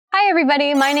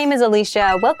everybody, my name is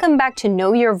Alicia. Welcome back to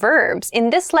Know Your Verbs. In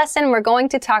this lesson, we're going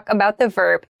to talk about the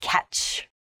verb catch.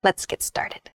 Let's get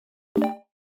started. The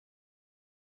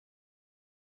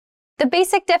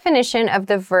basic definition of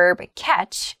the verb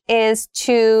catch is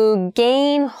to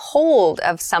gain hold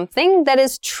of something that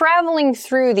is traveling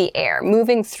through the air,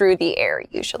 moving through the air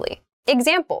usually.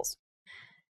 Examples.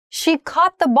 She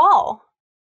caught the ball.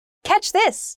 Catch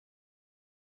this.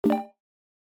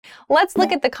 Let's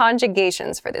look at the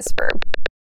conjugations for this verb.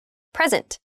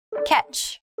 Present,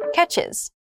 catch,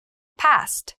 catches.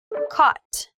 Past,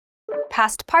 caught.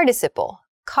 Past participle,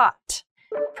 caught.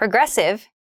 Progressive,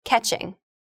 catching.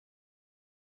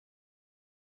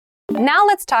 Now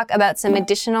let's talk about some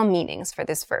additional meanings for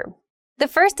this verb. The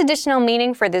first additional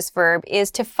meaning for this verb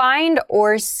is to find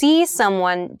or see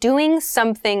someone doing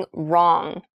something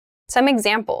wrong. Some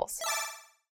examples.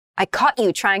 I caught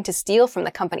you trying to steal from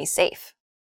the company safe.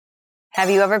 Have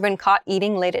you ever been caught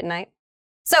eating late at night?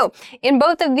 So, in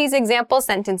both of these example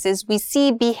sentences, we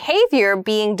see behavior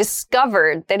being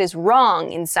discovered that is wrong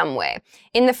in some way.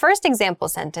 In the first example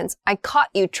sentence, I caught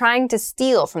you trying to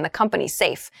steal from the company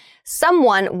safe.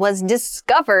 Someone was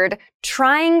discovered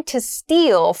trying to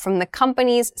steal from the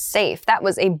company's safe. That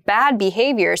was a bad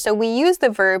behavior, so we use the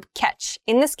verb catch.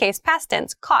 In this case, past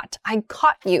tense, caught. I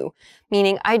caught you,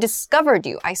 meaning I discovered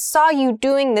you. I saw you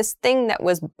doing this thing that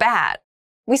was bad.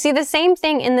 We see the same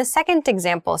thing in the second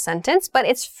example sentence, but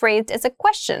it's phrased as a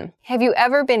question. Have you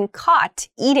ever been caught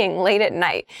eating late at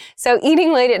night? So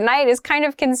eating late at night is kind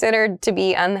of considered to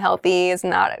be unhealthy, is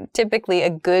not typically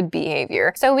a good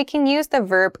behavior. So we can use the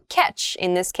verb catch,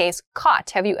 in this case,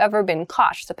 caught. Have you ever been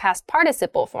caught? It's a past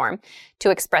participle form to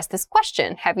express this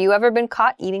question. Have you ever been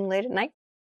caught eating late at night?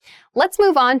 Let's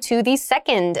move on to the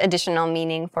second additional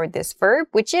meaning for this verb,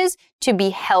 which is to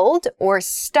be held or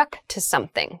stuck to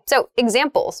something. So,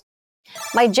 examples.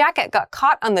 My jacket got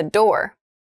caught on the door.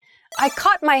 I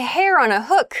caught my hair on a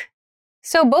hook.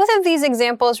 So both of these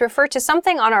examples refer to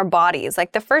something on our bodies.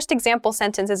 Like the first example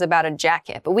sentence is about a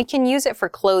jacket, but we can use it for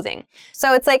clothing.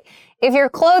 So it's like if your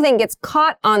clothing gets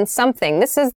caught on something,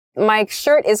 my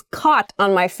shirt is caught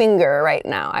on my finger right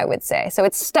now, I would say. So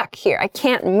it's stuck here. I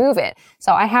can't move it.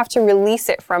 So I have to release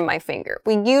it from my finger.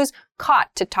 We use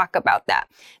caught to talk about that.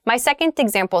 My second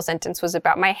example sentence was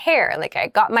about my hair. Like I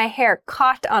got my hair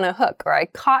caught on a hook, or I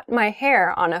caught my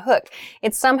hair on a hook.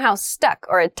 It's somehow stuck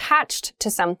or attached to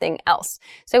something else.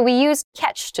 So we use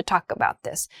catch to talk about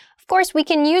this. Of course, we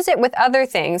can use it with other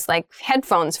things like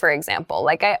headphones, for example.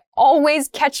 Like I always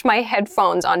catch my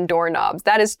headphones on doorknobs.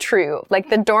 That is true. Like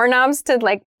the doorknobs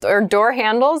or door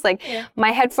handles,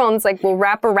 my headphones will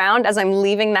wrap around as I'm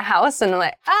leaving the house and I'm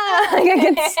like, I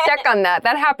get stuck on that.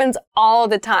 That happens all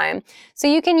the time. So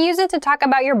you can use it to talk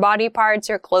about your body parts,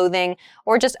 your clothing,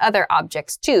 or just other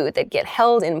objects too that get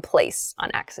held in place on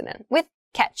accident. With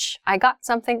catch, I got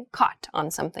something caught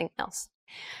on something else.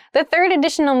 The third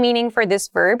additional meaning for this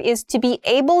verb is to be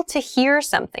able to hear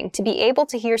something, to be able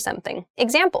to hear something.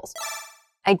 Examples.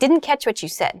 I didn't catch what you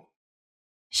said.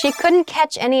 She couldn't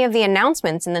catch any of the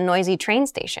announcements in the noisy train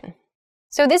station.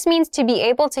 So this means to be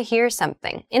able to hear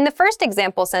something. In the first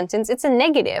example sentence, it's a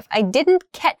negative. I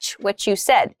didn't catch what you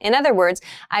said. In other words,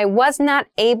 I was not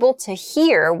able to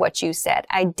hear what you said.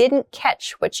 I didn't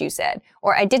catch what you said.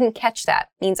 Or I didn't catch that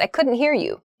means I couldn't hear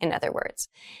you. In other words.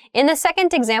 In the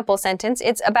second example sentence,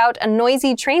 it's about a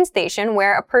noisy train station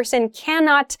where a person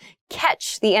cannot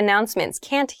catch the announcements,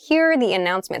 can't hear the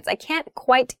announcements. I can't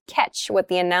quite catch what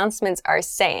the announcements are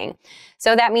saying.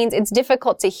 So that means it's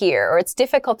difficult to hear or it's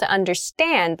difficult to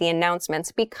understand the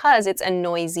announcements because it's a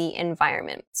noisy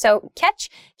environment. So catch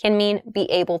can mean be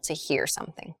able to hear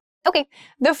something. Okay,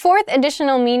 the fourth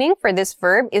additional meaning for this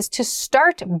verb is to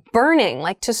start burning,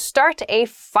 like to start a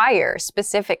fire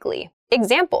specifically.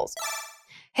 Examples.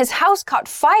 His house caught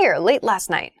fire late last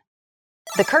night.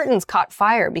 The curtains caught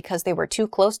fire because they were too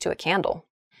close to a candle.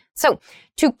 So,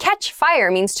 to catch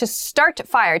fire means to start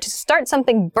fire, to start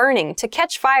something burning. To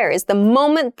catch fire is the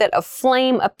moment that a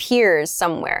flame appears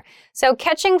somewhere. So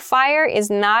catching fire is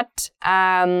not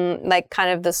like kind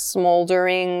of the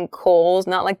smoldering coals,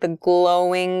 not like the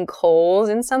glowing coals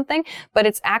in something, but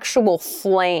it's actual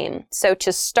flame. So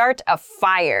to start a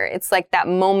fire, it's like that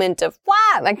moment of,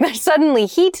 wow, like there's suddenly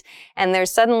heat and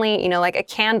there's suddenly, like a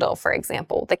candle, for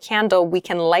example. The candle, we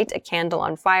can light a candle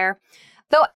on fire.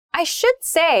 Though I should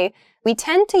say, we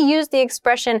tend to use the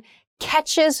expression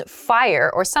catches fire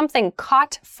or something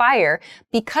caught fire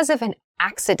because of an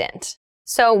accident.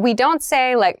 So we don't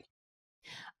say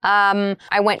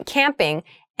I went camping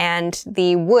and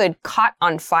the wood caught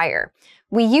on fire.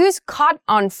 We use caught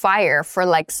on fire for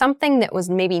like something that was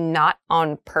maybe not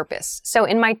on purpose. So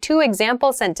in my 2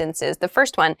 example sentences, the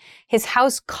first one, his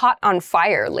house caught on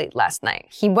fire late last night.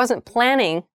 He wasn't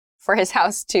planning for his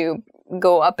house to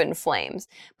go up in flames,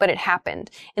 but it happened.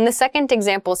 In the second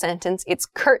example sentence, it's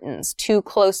curtains too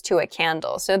close to a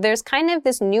candle. So there's kind of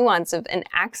this nuance of an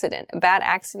accident, a bad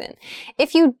accident.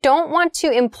 If you don't want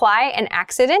to imply an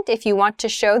accident, if you want to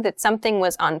show that something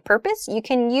was on purpose, you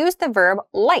can use the verb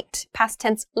light, past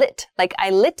tense lit, like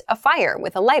I lit a fire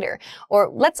with a lighter, or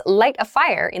let's light a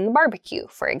fire in the barbecue,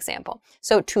 for example.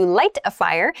 So to light a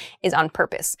fire is on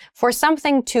purpose. For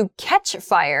something to catch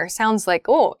fire sounds like,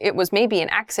 oh, it was maybe an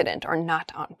accident or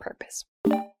not on purpose.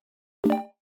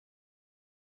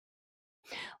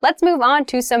 Let's move on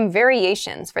to some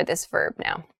variations for this verb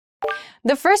now.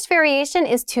 The first variation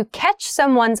is to catch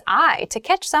someone's eye. To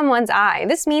catch someone's eye.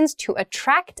 This means to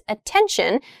attract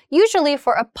attention, usually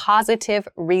for a positive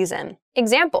reason.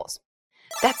 Examples.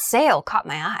 That sale caught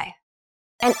my eye.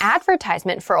 An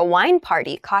advertisement for a wine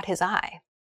party caught his eye.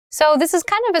 So this is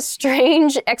kind of a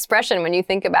strange expression when you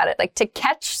think about it. Like to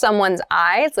catch someone's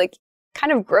eye, it's like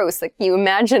kind of gross. Like you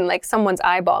imagine like someone's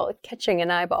eyeball, like catching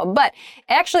an eyeball. But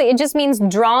actually it just means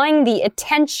drawing the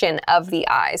attention of the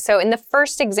eye. So in the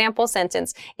first example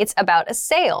sentence, it's about a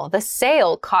sale. The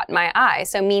sale caught my eye.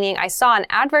 So meaning I saw an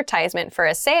advertisement for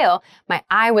a sale, my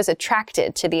eye was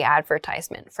attracted to the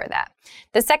advertisement for that.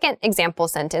 The second example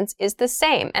sentence is the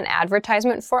same. An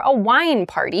advertisement for a wine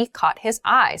party caught his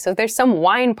eye. So there's some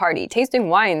wine party, tasting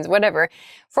wines, whatever.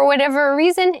 For whatever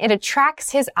reason, it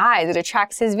attracts his eyes, it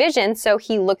attracts his vision, so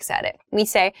he looks at it. We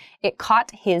say it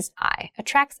caught his eye,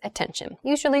 attracts attention,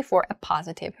 usually for a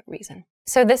positive reason.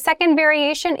 So the second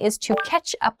variation is to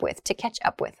catch up with, to catch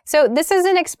up with. So this is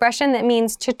an expression that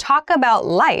means to talk about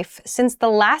life since the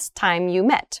last time you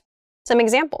met. Some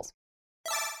examples.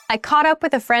 I caught up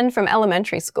with a friend from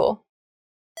elementary school.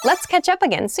 Let's catch up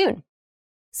again soon.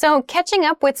 So catching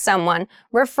up with someone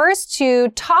refers to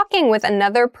talking with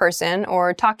another person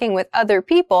or talking with other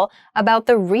people about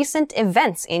the recent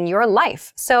events in your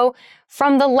life. So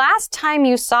from the last time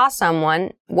you saw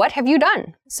someone, what have you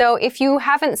done? So if you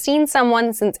haven't seen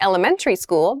someone since elementary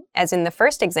school, as in the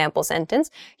first example sentence,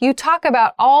 you talk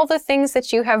about all the things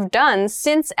that you have done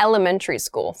since elementary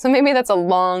school. So maybe that's a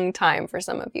long time for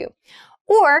some of you.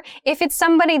 Or if it's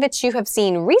somebody that you have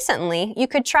seen recently, you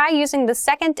could try using the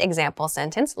second example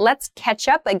sentence, let's catch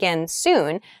up again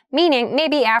soon, meaning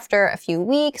maybe after a few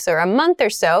weeks or a month or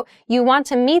so, you want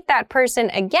to meet that person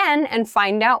again and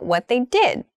find out what they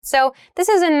did. So this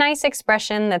is a nice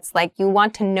expression that's like you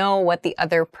want to know what the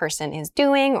other person is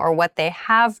doing or what they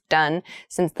have done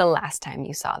since the last time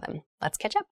you saw them. Let's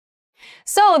catch up.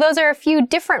 So those are a few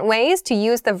different ways to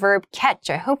use the verb catch.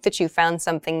 I hope that you found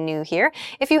something new here.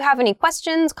 If you have any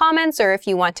questions, comments, or if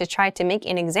you want to try to make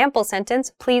an example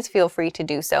sentence, please feel free to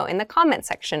do so in the comment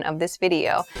section of this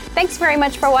video. Thanks very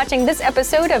much for watching this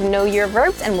episode of Know Your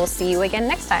Verbs, and we'll see you again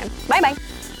next time.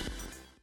 Bye-bye.